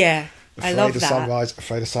 Yeah, I love that. Afraid of Sunrise,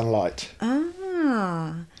 Afraid of Sunlight.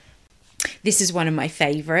 Ah. This is one of my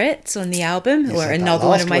favourites on the album, You or said that another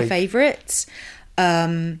one of my last week. favourites.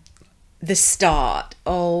 The start.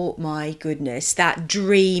 Oh my goodness. That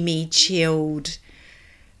dreamy, chilled,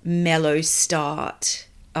 mellow start.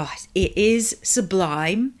 Oh, it is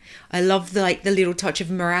sublime. I love the little touch of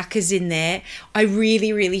maracas in there. I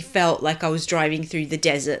really, really felt like I was driving through the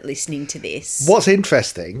desert listening to this. What's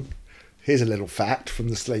interesting, here's a little fact from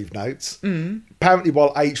the sleeve notes. Apparently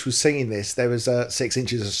while H was singing this, there was 6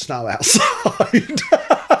 inches of snow outside.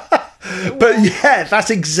 But yeah, that's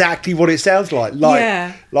exactly what it sounds like.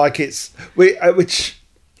 Like it's... Which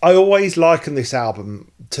I always liken this album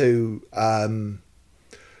to...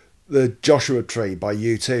 the Joshua Tree by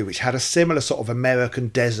U2, which had a similar sort of American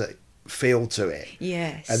desert feel to it.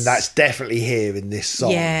 Yes. And that's definitely here in this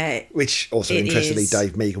song. Yeah, Which also, it interestingly, is.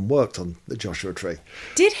 Dave Meegan worked on the Joshua Tree.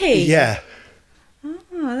 Did he? Yeah.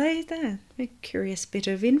 Oh, there. A curious bit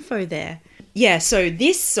of info there. Yeah, so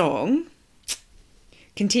this song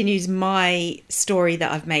continues my story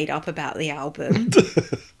that I've made up about the album.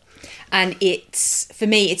 And for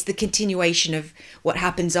me, it's the continuation of what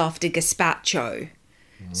happens after Gazpacho.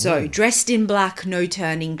 So, dressed in black, no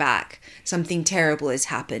turning back. Something terrible has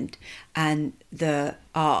happened. And the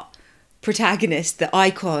protagonist, the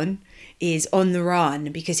icon, is on the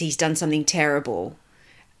run because he's done something terrible.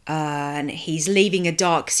 And he's leaving a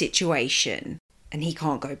dark situation. And he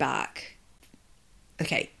can't go back.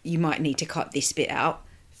 Okay, you might need to cut this bit out.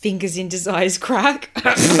 Fingers in Desire's crack.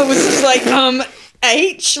 I was just like,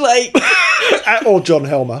 H, like... Or John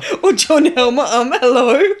Helmer. Or John Helmer,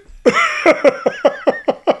 hello.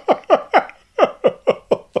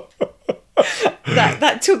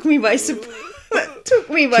 That took me by surprise. Do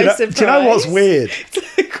you know what's weird?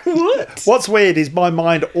 Like, what? What's weird is my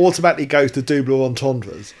mind automatically goes to double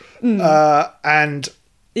entendres. And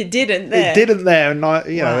it didn't there. It didn't there. And, and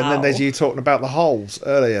then Wow. there's you talking about the holes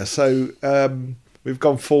earlier. So we've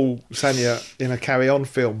gone full Sanya in a Carry On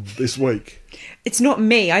film this week. It's not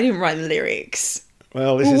me. I didn't write the lyrics.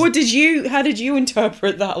 Well, How did you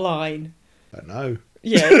interpret that line? I don't know.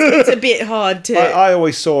 Yeah, it's a bit hard to... I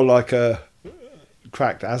always saw like a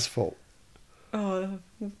cracked asphalt. Oh,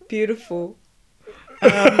 beautiful.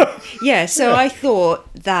 Yeah, so I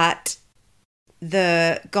thought that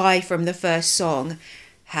the guy from the first song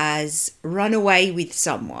has run away with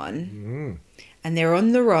someone and they're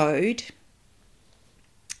on the road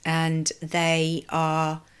and they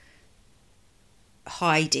are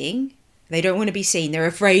hiding. They don't want to be seen. They're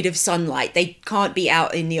afraid of sunlight. They can't be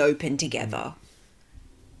out in the open together.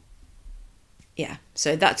 Yeah,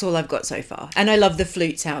 so that's all I've got so far. And I love the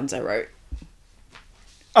flute sounds I wrote.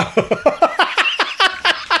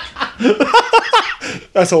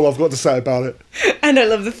 That's all I've got to say about it. And I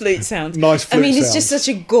love the flute sounds. Nice flute it's just sounds.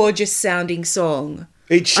 such a gorgeous sounding song.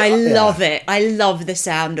 I love it. I love the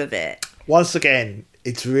sound of it. Once again,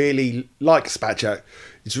 it's really like Gazpacho.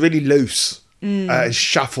 It's really loose. It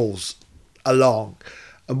shuffles along.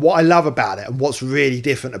 And what I love about it and what's really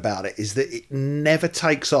different about it is that it never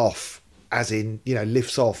takes off as in,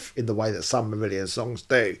 lifts off in the way that some Marillion songs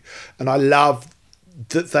do. And I love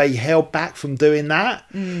that they held back from doing that.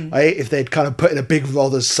 If they'd kind of put in a big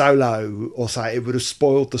Rothers solo or something, it would have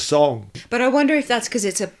spoiled the song. But I wonder if that's because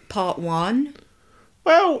it's a part one.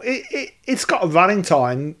 Well, it's got a running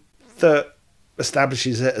time that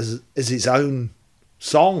establishes it as its own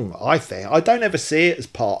song, I think. I don't ever see it as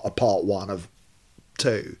part one of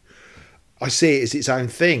two. I see it as its own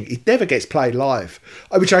thing. It never gets played live,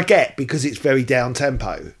 which I get because it's very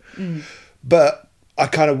down-tempo. But I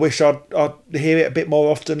kind of wish I'd hear it a bit more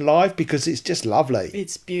often live because it's just lovely.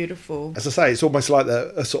 It's beautiful. As I say, it's almost like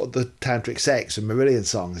the sort of the Tantric Sex and Marillion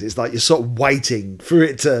songs. It's like you're sort of waiting for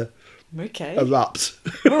it to erupt.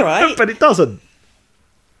 All right. But it doesn't.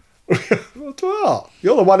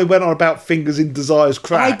 You're the one who went on about fingers in Desire's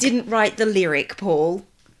crack. I didn't write the lyric, Paul.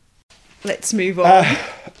 Let's move on.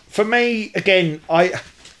 For me, again, I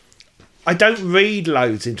don't read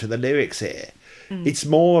loads into the lyrics here. It's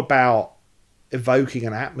more about evoking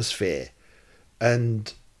an atmosphere,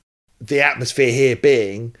 and the atmosphere here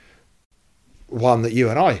being one that you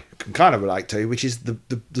and I can kind of relate to, which is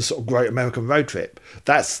the sort of Great American Road Trip.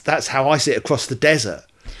 That's how I see it across the desert.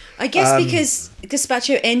 I guess because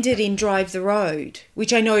Gazpacho ended in Drive the Road,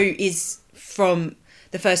 which I know is from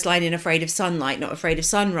the first line in Afraid of Sunlight, not Afraid of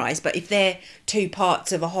Sunrise. But if they're two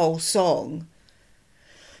parts of a whole song,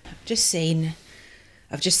 I've just seen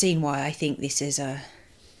why I think this is a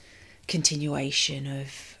continuation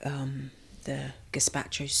of the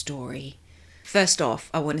Gazpacho story. First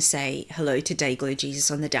off, I want to say hello to Dayglow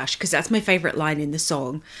Jesus on the Dash, because that's my favourite line in the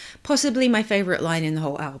song. Possibly my favourite line in the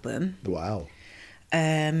whole album. Wow.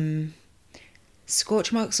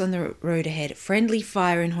 Scorch marks on the road ahead. Friendly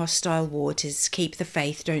fire in hostile waters. Keep the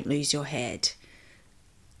faith, don't lose your head.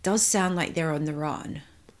 Does sound like they're on the run.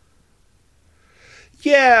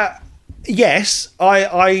 Yeah. Yes,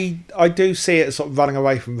 I do see it as sort of running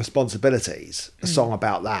away from responsibilities. A song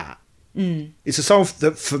about that. It's a song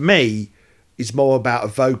that, for me, is more about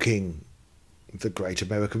evoking the Great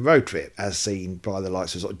American Road Trip, as seen by the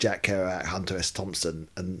likes of sort of Jack Kerouac, Hunter S. Thompson,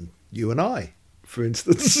 and you and I, for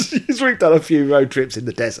instance. We've done a few road trips in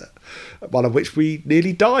the desert, one of which we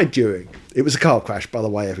nearly died during. It was a car crash, by the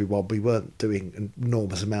way, everyone. We weren't doing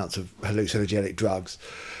enormous amounts of hallucinogenic drugs.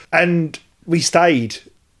 And we stayed,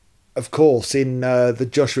 of course, in the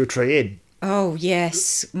Joshua Tree Inn. Oh,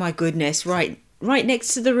 yes. My goodness. Right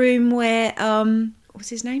next to the room where, what's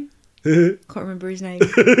his name? Can't remember his name.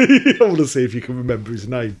 I want to see if you can remember his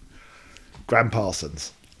name. Gram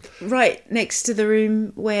Parsons. Right next to the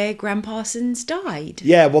room where Gram Parsons died.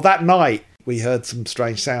 Yeah, well, that night we heard some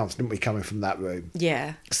strange sounds, didn't we, coming from that room?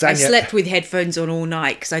 Yeah. Sanya- I slept with headphones on all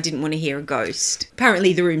night because I didn't want to hear a ghost.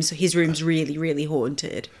 Apparently his room's really, really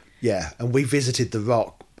haunted. Yeah, and we visited the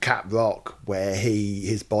rock, Cat Rock, where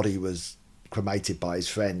his body was cremated by his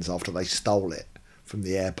friends after they stole it from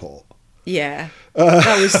the airport. Yeah,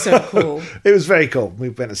 that was so cool. It was very cool. We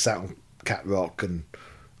went and sat on Cat Rock and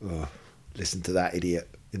listened to that idiot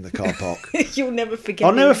in the car park. You'll never forget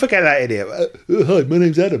I'll never him. forget that idiot. Hi, my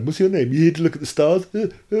name's Adam. What's your name? You here to look at the stars?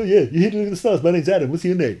 Oh, yeah, you here to look at the stars. My name's Adam. What's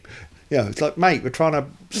your name? Yeah, it's like, mate, we're trying to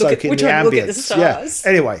soak in the trying ambience. to look at the stars.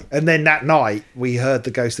 Yeah. Anyway, and then that night we heard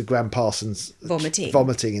the ghost of Gram Parsons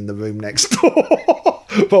vomiting in the room next door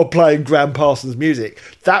while playing Gram Parsons music.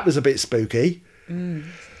 That was a bit spooky.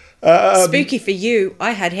 Spooky for you.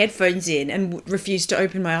 I had headphones in and refused to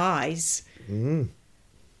open my eyes.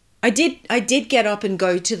 I did get up and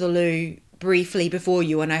go to the loo briefly before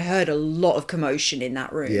you, and I heard a lot of commotion in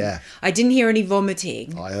that room. Yeah. I didn't hear any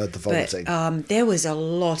vomiting. I heard the vomiting. But there was a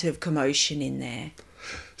lot of commotion in there.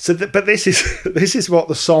 So, but this is what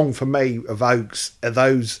the song for me evokes: are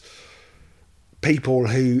those people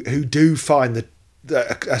who do find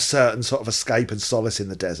a certain sort of escape and solace in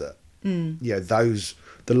the desert. You know,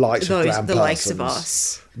 the likes of Gram the likes Parsons, of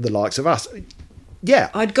us. the likes of us. Yeah,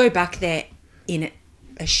 I'd go back there in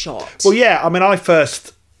a shot. well, yeah. I mean, I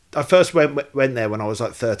first went there when I was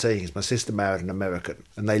like 13 because my sister married an American,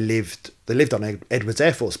 and they lived on Edwards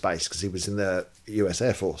Air Force Base because he was in the US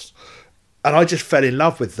Air Force. And I just fell in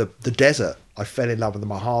love with the desert. I fell in love with the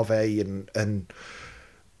Mojave and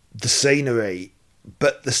the scenery,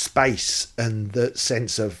 but the space and the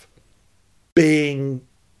sense of being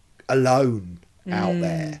alone out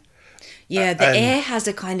there. Yeah, the air has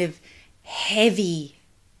a kind of heavy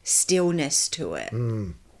stillness to it.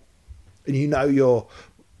 And you know you're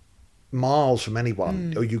miles from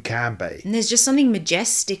anyone, or you can be. And there's just something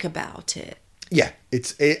majestic about it. Yeah,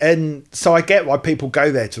 and so I get why people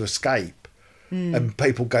go there to escape. And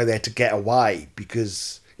people go there to get away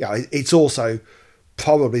because it's also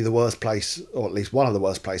probably the worst place, or at least one of the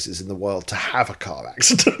worst places in the world to have a car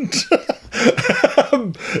accident.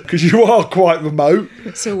 Because you are quite remote.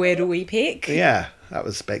 So where do we pick? Yeah, that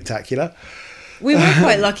was spectacular. We were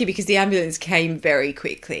quite lucky because the ambulance came very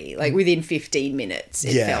quickly, like within 15 minutes,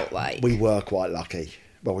 it felt like. We were quite lucky.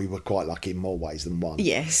 Well, we were quite lucky in more ways than one.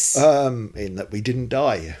 Yes. In that we didn't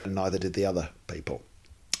die, and neither did the other people.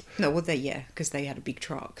 No, well, because they had a big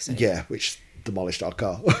truck. So. Yeah, which demolished our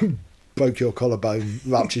car. Broke your collarbone,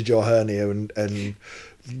 ruptured your hernia, and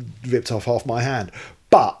ripped off half my hand.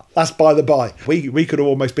 But that's by the by. We could have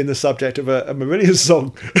almost been the subject of a Marillion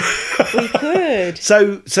song. We could.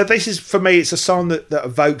 So this is, for me, it's a song that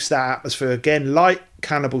evokes that atmosphere again, like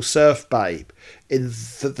Cannibal Surf Babe, in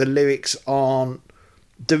that the lyrics aren't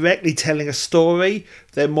directly telling a story.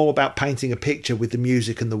 They're more about painting a picture with the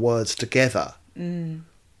music and the words together. And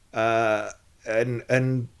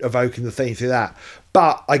evoking the theme through that.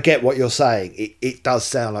 But I get what you're saying. It does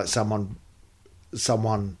sound like someone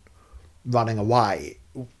running away,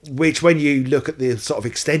 which when you look at the sort of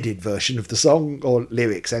extended version of the song, or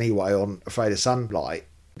lyrics anyway, on Afraid of Sunlight,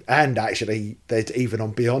 and actually there's even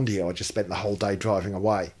on Beyond You, I just spent the whole day driving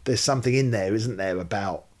away. There's something in there, isn't there,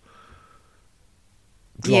 about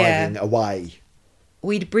driving away.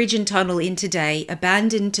 We'd bridge and tunnel in today,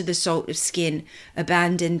 abandoned to the salt of skin,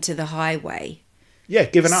 abandoned to the highway. Yeah,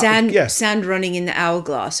 given up. Sand running in the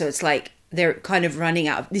hourglass. So it's like they're kind of running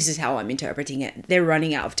out of, this is how I'm interpreting it, they're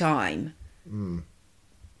running out of time.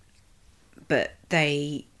 But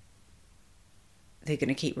they're going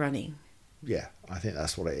to keep running. Yeah, I think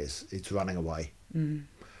that's what it is. It's running away.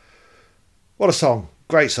 What a song.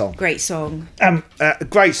 Great song. Great song. A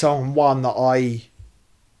great song, one that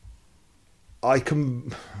I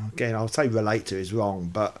can, again, I'll say relate to is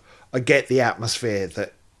wrong, but I get the atmosphere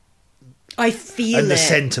that I feel and the it.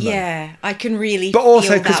 sentiment. Yeah, I can really but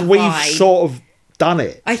also because we've sort of done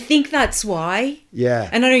it. I think that's why. Yeah.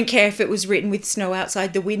 And I don't care if it was written with snow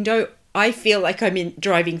outside the window. I feel like I'm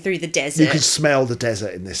driving through the desert. You can smell the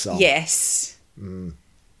desert in this song. Yes.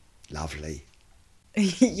 Lovely.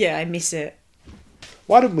 Yeah, I miss it.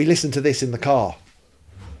 Why didn't we listen to this in the car?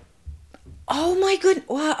 Oh my goodness.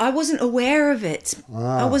 Wow, I wasn't aware of it.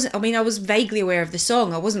 I was vaguely aware of the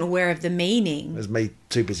song. I wasn't aware of the meaning. It was me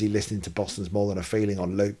too busy listening to Boston's More Than a Feeling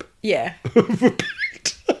on loop. Yeah.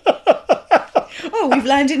 Oh, we've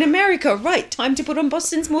landed in America. Right, time to put on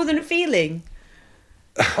Boston's More Than a Feeling.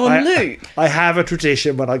 On loop. I have a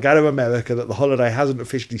tradition when I go to America that the holiday hasn't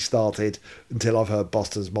officially started until I've heard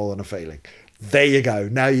Boston's More Than a Feeling. There you go.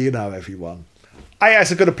 Now you know, everyone. I think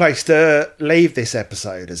it's a good place to leave this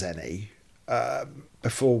episode as any.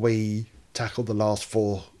 Before we tackle the last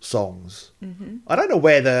 4 songs. I don't know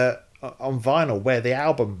where on vinyl where the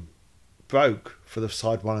album broke for the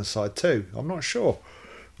side 1 and side 2. I'm not sure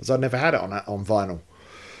because I never had it on vinyl.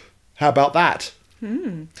 How about that?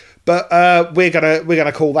 But we're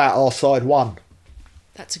gonna call that our side 1.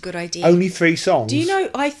 That's a good idea. Only 3 songs. Do you know,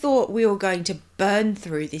 I thought we were going to burn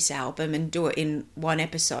through this album and do it in one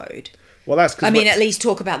episode. Well, that's because at least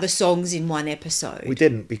talk about the songs in one episode. We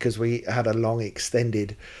didn't, because we had a long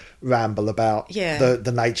extended ramble about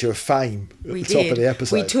the nature of fame at the top of the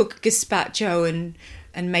episode. We took gazpacho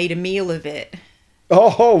and made a meal of it.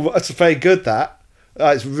 Oh, that's very good.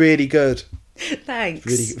 That's really good. Thanks.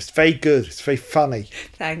 It's very good. It's very funny.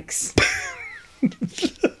 Thanks.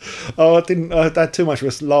 I had too much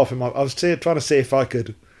of a laugh in my. I was trying to see if I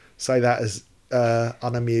could say that as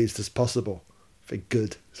unamused as possible. Very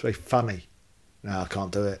good. It's very funny. No, I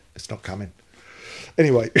can't do it. It's not coming.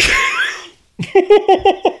 Anyway.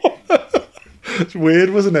 It's weird,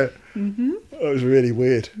 wasn't it? It was really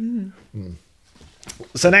weird.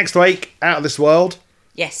 So next week, Out of This World.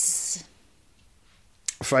 Yes.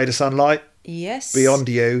 Afraid of Sunlight. Yes. Beyond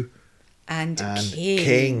You. And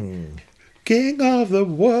King. King of the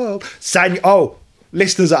world.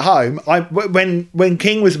 Listeners at home, when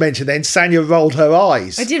King was mentioned, then Sanya rolled her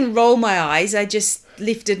eyes. I didn't roll my eyes. I just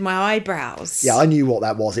lifted my eyebrows. Yeah, I knew what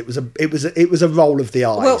that was. It was a roll of the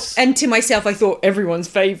eyes. Well, and to myself, I thought everyone's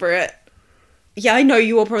favourite. Yeah, I know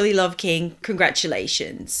you all probably love King.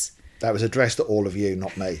 Congratulations. That was addressed to all of you,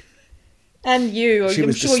 not me. And you. She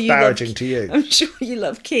was disparaging to you. I'm sure you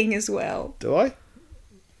love King as well. Do I?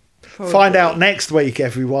 Probably. Find out next week,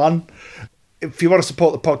 everyone. If you want to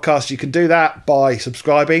support the podcast, you can do that by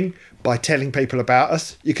subscribing, by telling people about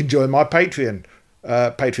us. You can join my Patreon,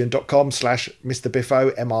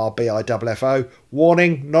 patreon.com/MrBiffo, MRBIFFO.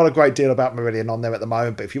 Warning, not a great deal about Marillion on there at the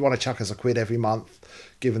moment, but if you want to chuck us £1 every month,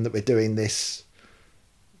 given that we're doing this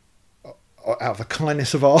out of the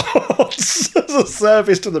kindness of our hearts as a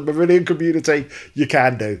service to the Marillion community, you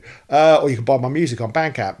can do. Or you can buy my music on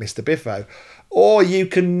Bandcamp, Mr. Biffo. Or you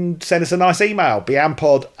can send us a nice email,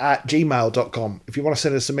 beampod@gmail.com. If you want to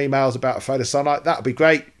send us some emails about Afraid of Sunlight, that would be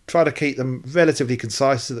great. Try to keep them relatively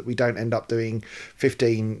concise so that we don't end up doing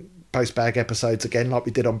 15 post-bag episodes again like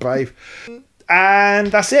we did on Brave. And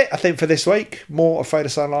that's it, I think, for this week. More Afraid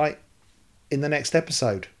of Sunlight in the next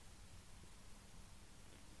episode.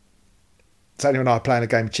 Tony and I are playing a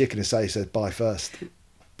game of chicken and Sally says bye first.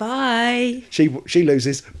 Bye. She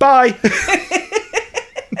loses. Bye.